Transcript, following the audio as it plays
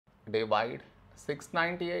divide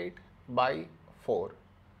 698 by 4.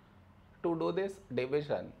 To do this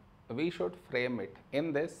division, we should frame it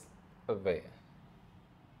in this way.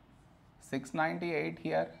 698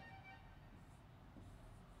 here,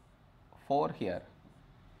 4 here.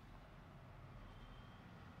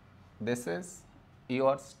 This is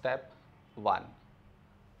your step 1.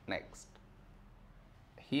 Next,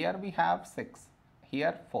 here we have 6,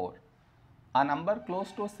 here 4. A number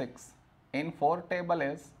close to 6 in 4 table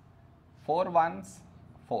is 4 ones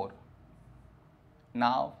 4.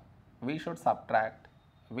 Now we should subtract,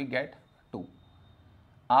 we get 2.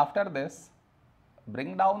 After this,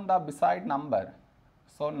 bring down the beside number,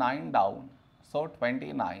 so 9 down, so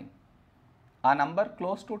 29. A number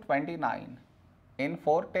close to 29 in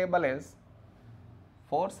 4 table is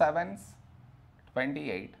 4 sevens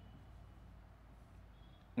 28.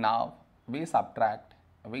 Now we subtract,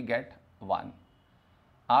 we get 1.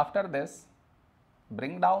 After this,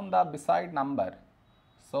 bring down the beside number,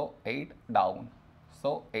 so 8 down,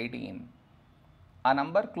 so 18. A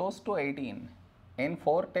number close to 18 in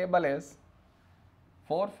 4 table is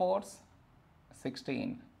 4 fours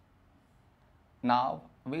 16. Now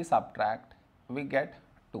we subtract, we get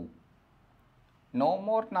 2. No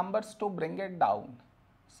more numbers to bring it down,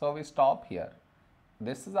 so we stop here.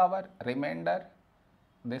 This is our remainder,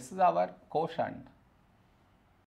 this is our quotient.